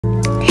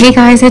Hey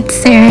guys, it's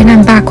Sarah and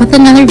I'm back with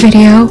another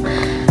video.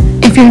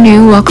 If you're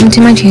new, welcome to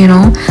my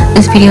channel.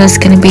 This video is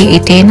going to be a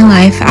day in the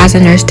life as a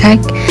nurse tech,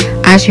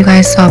 as you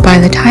guys saw by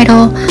the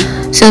title.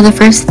 So the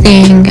first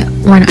thing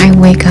when I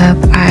wake up,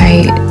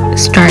 I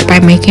start by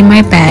making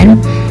my bed.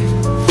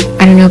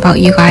 I don't know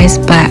about you guys,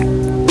 but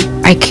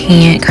I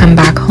can't come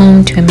back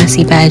home to a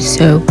messy bed,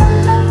 so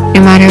no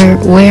matter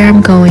where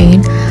I'm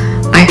going,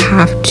 I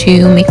have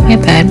to make my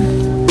bed.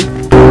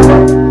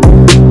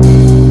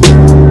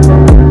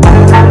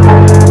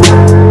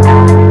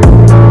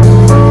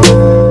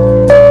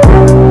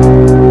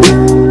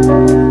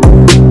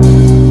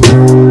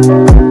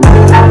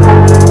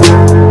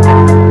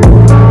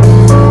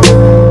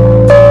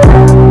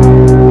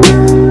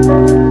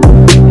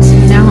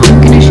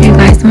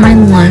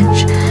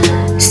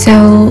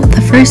 So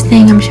the first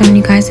thing I'm showing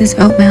you guys is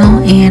oatmeal,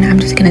 and I'm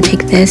just gonna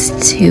take this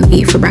to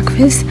eat for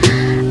breakfast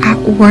at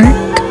work.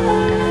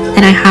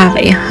 And I have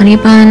a honey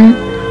bun,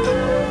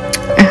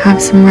 I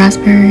have some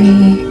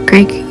raspberry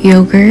Greek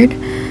yogurt,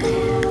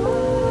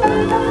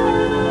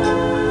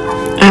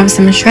 I have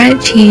some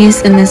shredded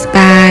cheese in this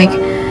bag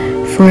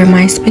for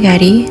my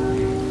spaghetti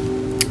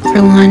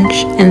for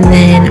lunch, and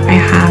then I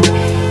have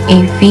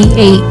a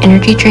V8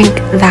 energy drink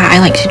that I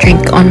like to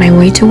drink on my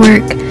way to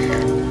work.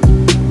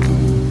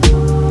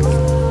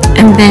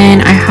 And then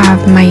I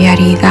have my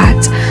Yeti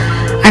that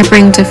I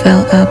bring to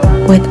fill up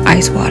with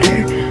ice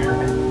water.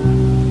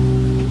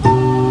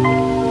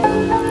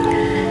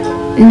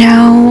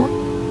 Now,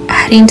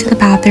 heading to the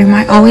bathroom,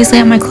 I always lay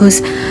out my clothes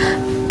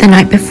the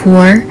night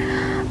before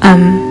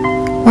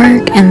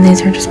work, and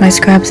these are just my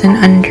scrubs and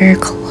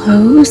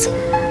underclothes.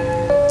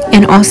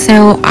 And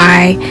also,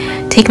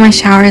 I take my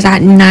showers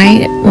at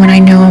night when I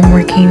know I'm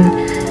working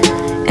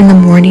in the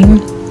morning,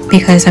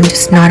 because I'm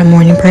just not a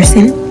morning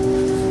person.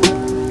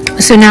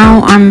 So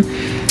now I'm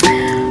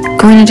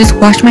going to just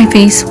wash my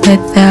face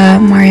with the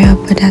Mario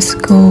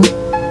Badescu.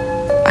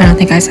 I don't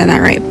think I said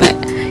that right, but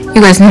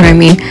you guys know what I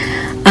mean.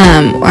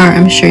 Or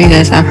I'm sure you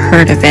guys have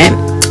heard of it.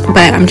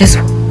 But I'm just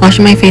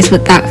washing my face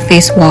with that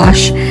face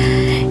wash,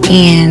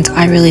 and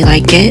I really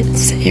like it.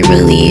 It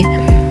really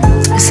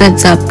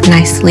sets up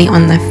nicely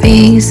on the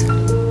face.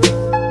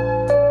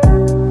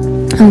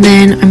 And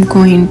then I'm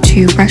going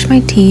to brush my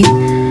teeth,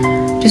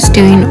 just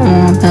doing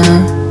all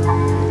the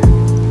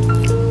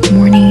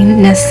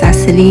morning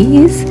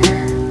necessities.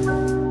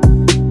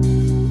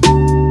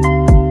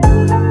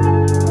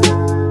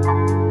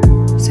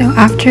 So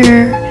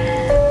after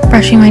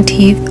brushing my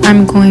teeth,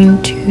 I'm going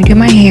to do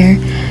my hair.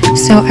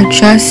 So I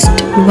just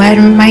wet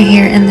my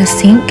hair in the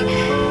sink,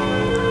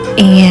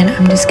 and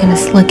I'm just gonna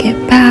slick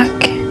it back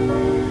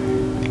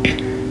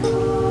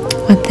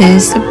with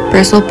this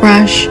bristle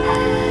brush.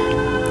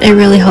 It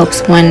really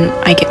helps when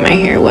I get my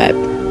hair wet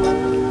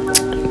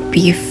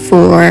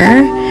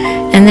before.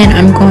 And then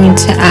I'm going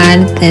to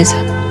add this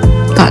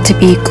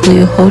Got2b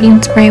glue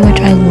holding spray, which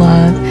I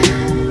love.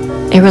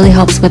 It really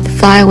helps with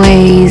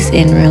flyaways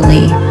and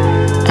really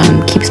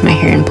keeps my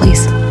hair in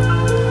place.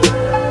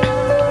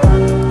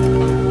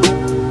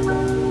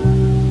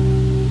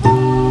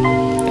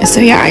 So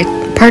yeah, I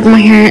parted my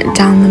hair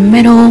down the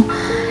middle,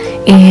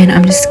 and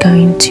I'm just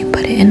going to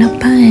put it in a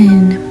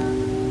bun.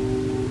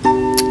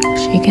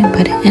 She can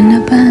put it in a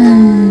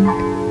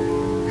bun.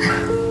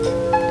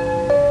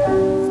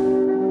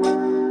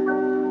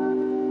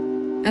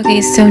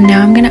 Okay, so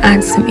now I'm gonna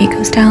add some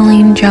Eco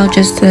Styling gel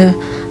just to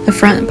the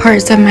front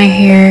parts of my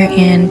hair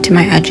and to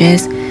my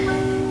edges,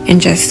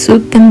 and just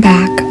swoop them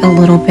back a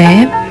little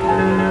bit.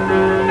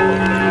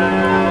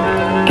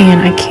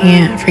 And I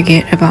can't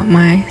forget about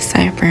my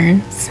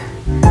sideburns.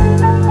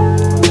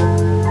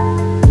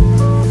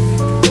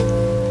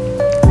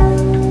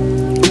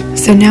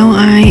 So now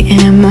I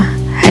am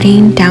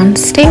heading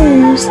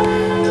downstairs.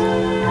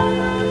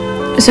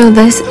 So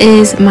this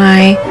is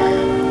my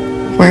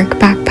work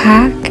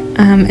backpack.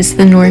 It's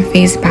the North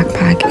Face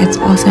backpack. It's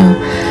also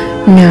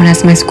known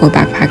as my school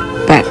backpack,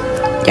 but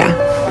yeah.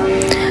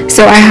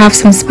 So I have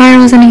some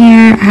spirals in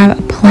here, I have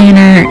a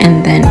planner,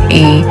 and then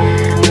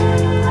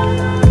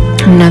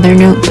another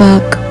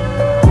notebook,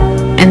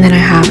 and then I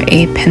have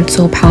a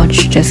pencil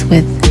pouch just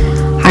with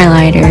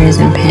highlighters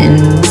and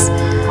pens,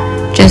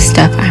 just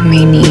stuff I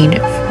may need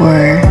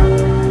for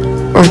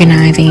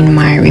organizing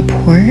my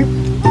report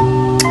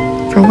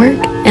for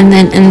work. And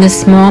then in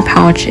this small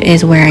pouch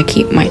is where I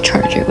keep my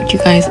charger, which you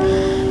guys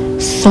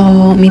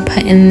saw me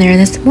put in there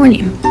this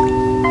morning.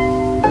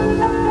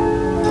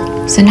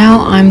 So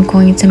now I'm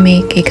going to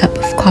make a cup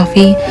of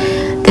coffee.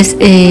 This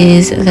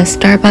is the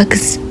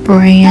Starbucks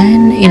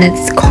brand, and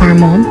it's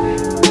caramel.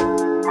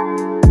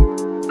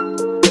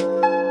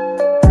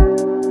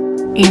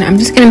 And I'm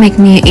just gonna make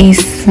me a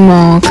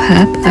small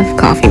cup of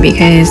coffee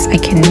because I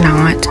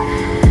cannot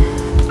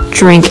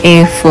drink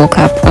a full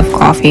cup of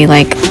coffee.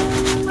 Like,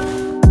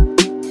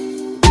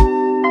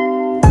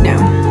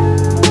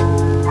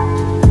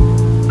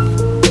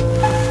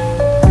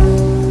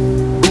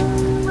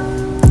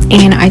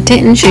 and I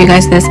didn't show you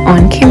guys this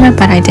on camera,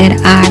 but I did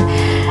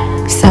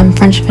add some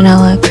French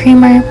vanilla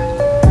creamer.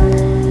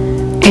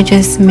 It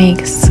just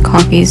makes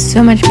coffee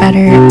so much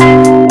better.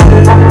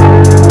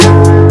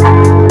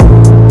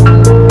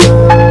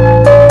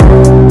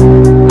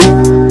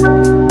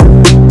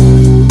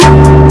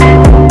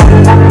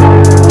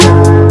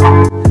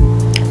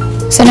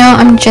 So now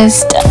I'm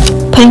just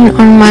putting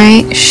on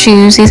my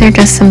shoes. These are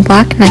just some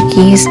black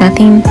Nikes,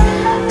 nothing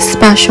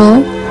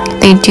special.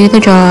 They do the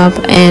job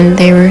and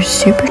they were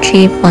super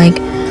cheap, like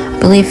I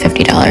believe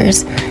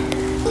 $50.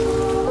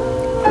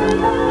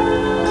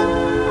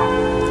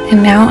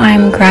 And now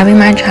I'm grabbing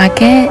my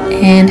jacket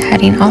and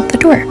heading out the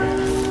door.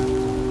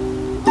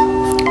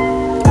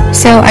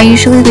 So I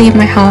usually leave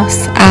my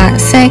house at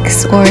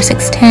 6 or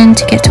 6:10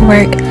 to get to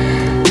work.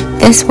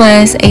 This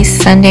was a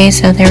Sunday,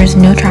 so there was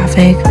no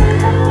traffic,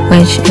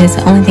 which is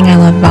the only thing I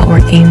love about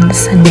working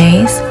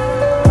Sundays.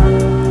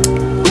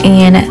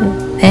 And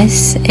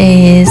this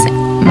is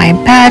my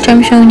badge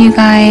I'm showing you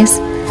guys.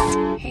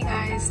 Hey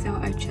guys, so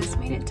I just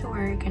made it to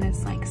work and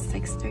it's like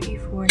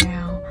 6:34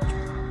 now.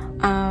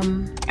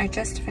 I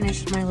just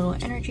finished my little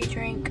energy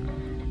drink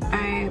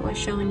I was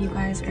showing you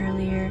guys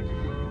earlier.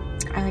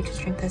 I like to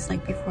drink this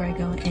like before I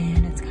go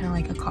in. It's kind of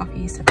like a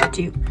coffee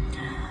substitute.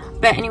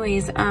 But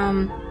anyways,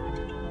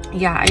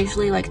 yeah, I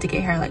usually like to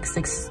get here like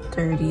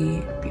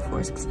 6:30,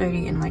 before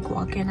 6:30, and like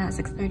walk in at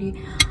 6:30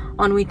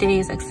 on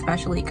weekdays,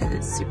 especially because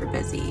it's super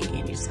busy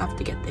and you just have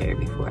to get there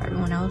before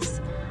everyone else,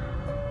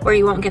 or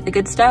you won't get the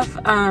good stuff.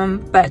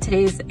 But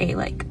today's a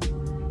like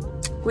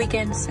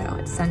weekend, so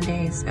it's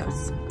Sunday, so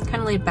it's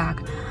kind of laid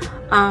back.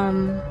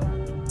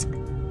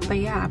 But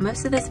yeah,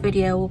 most of this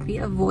video will be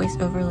a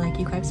voiceover like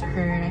you guys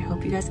heard. I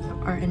hope you guys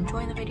are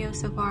enjoying the video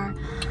so far.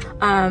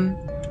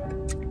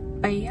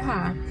 But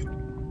yeah,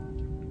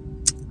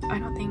 I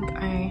don't think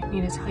I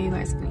need to tell you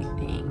guys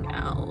anything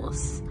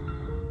else.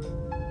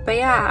 But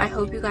yeah, I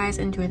hope you guys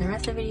enjoy the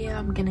rest of the video.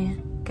 I'm gonna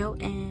go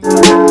in.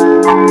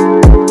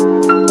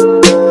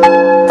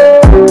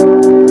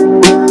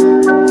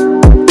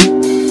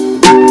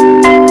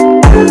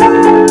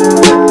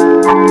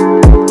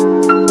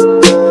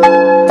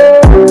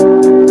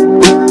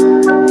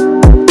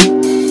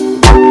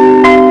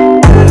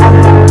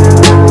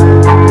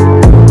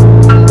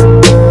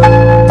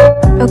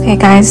 Okay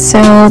guys,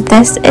 so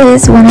this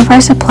is one of our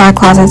supply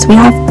closets. We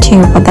have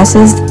two, but this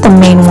is the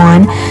main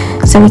one.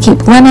 So we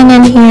keep linen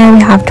in here.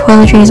 We have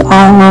toiletries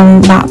all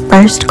along that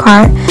first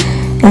cart,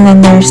 and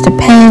then there's the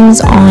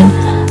pins on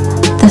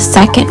the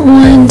second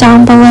one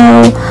down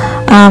below.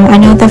 I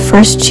know the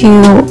first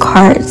two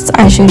carts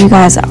I showed you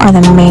guys are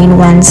the main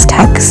ones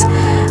techs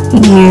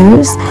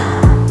use,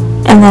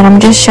 and then I'm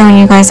just showing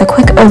you guys a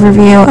quick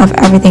overview of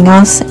everything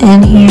else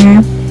in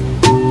here.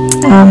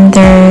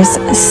 There's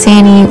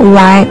Sani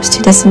wipes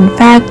to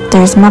disinfect.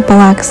 There's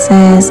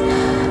Mepalexes.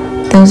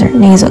 Those are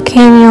nasal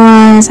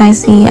cannulas. I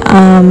see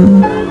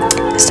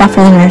stuff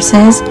for the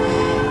nurses.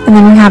 And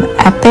then we have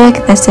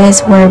Epic. This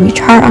is where we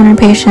chart on our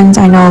patients.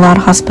 I know a lot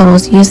of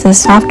hospitals use this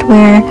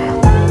software.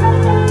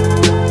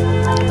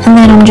 And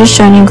then I'm just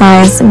showing you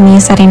guys me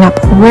setting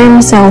up a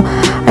room. So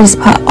I just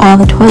put all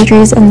the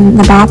toiletries in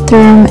the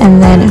bathroom,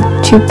 and then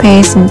a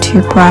toothpaste and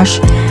toothbrush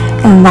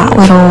in that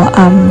little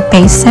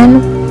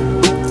basin.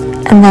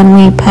 And then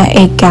we put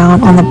a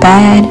gown on the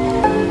bed.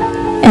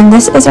 And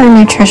this is our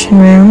nutrition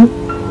room.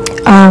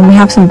 We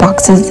have some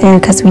boxes there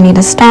because we need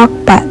to stock,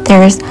 but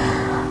there's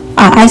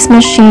an ice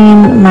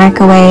machine,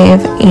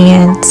 microwave,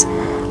 and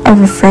a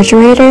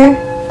refrigerator.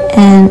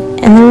 And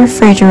in the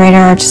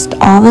refrigerator are just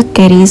all the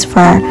goodies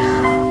for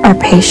our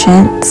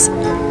patients.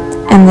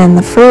 And then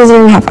the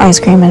freezer, we have ice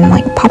cream and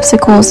like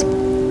popsicles.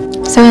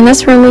 So in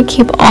this room we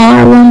keep all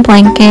our warm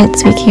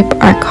blankets. We keep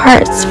our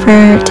carts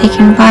for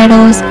taking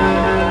vitals.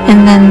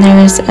 And then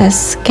there's a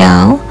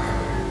scale.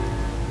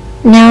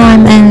 Now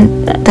I'm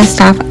in the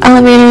staff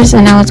elevators,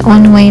 and I was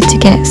on the way to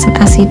get some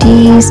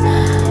SEDs,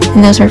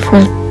 and those are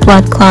for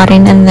blood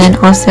clotting, and then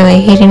also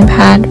a heating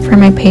pad for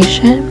my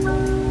patient.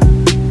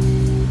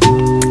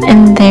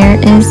 And there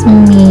is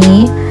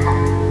me.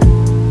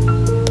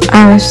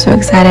 I was so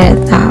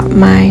excited that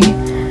my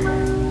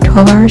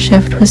 12-hour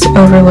shift was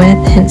over with,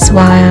 hence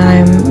why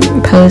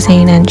I'm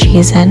posing and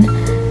cheesing.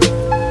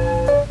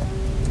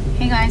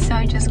 Hey guys, so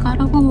I just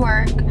got off of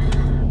work.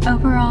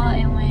 Overall,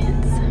 it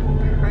went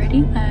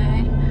pretty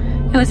good.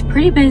 It was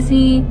pretty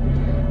busy,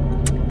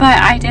 but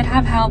I did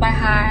have help.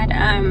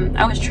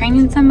 I was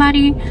training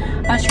somebody.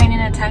 I was training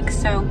a tech,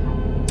 so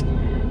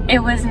it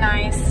was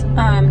nice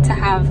to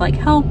have like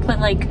help with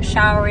like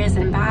showers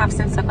and baths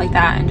and stuff like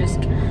that, and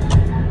just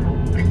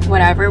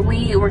whatever.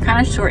 We were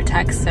kind of short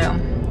techs, so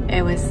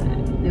it was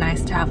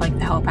nice to have like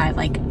the help. I had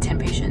like 10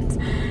 patients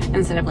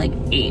instead of like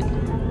 8.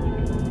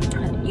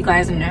 You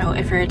guys know,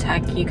 if you're a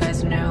tech, you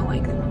guys know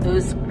like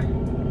those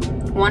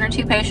 1 or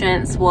 2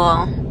 patients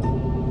will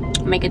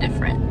make a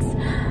difference.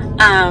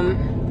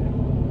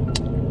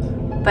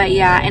 But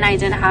yeah, and I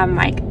didn't have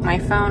my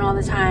phone all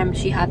the time.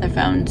 She had the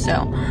phone,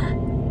 so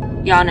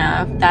y'all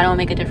know that'll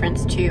make a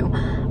difference too,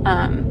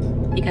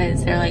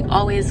 because they're like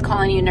always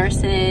calling you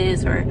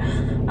nurses or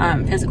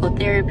physical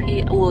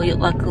therapy. Well,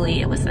 luckily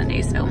it was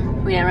Sunday, so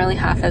we didn't really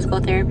have physical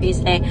therapy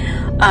today,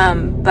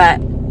 but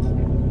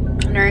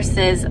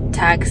nurses,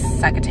 techs,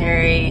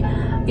 secretary,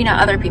 you know,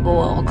 other people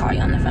will call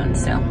you on the phone,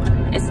 so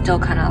it's still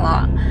kind of a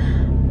lot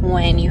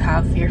when you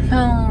have your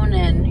phone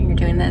and you're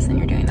doing this and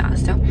you're doing that.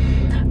 So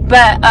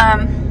but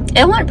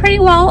it went pretty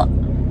well.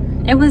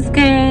 it was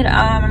good.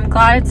 I'm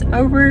glad it's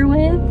over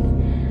with.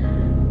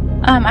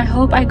 I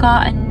hope I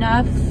got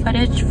enough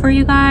footage for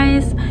you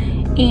guys,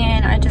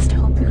 and I just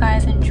hope you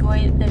guys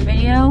enjoyed the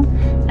video.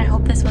 I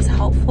hope this was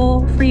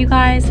helpful for you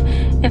guys.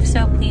 If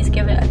so, please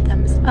give it a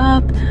thumbs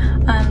up.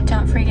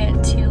 Don't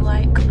forget to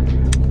like,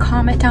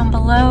 comment down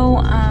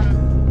below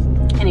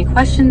any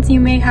questions you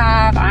may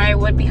have. I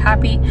would be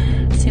happy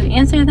to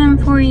answer them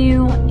for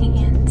you.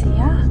 And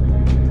yeah,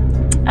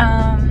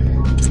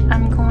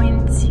 I'm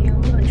going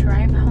to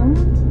drive home,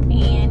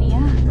 and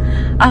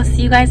yeah, I'll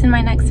see you guys in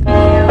my next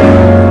video.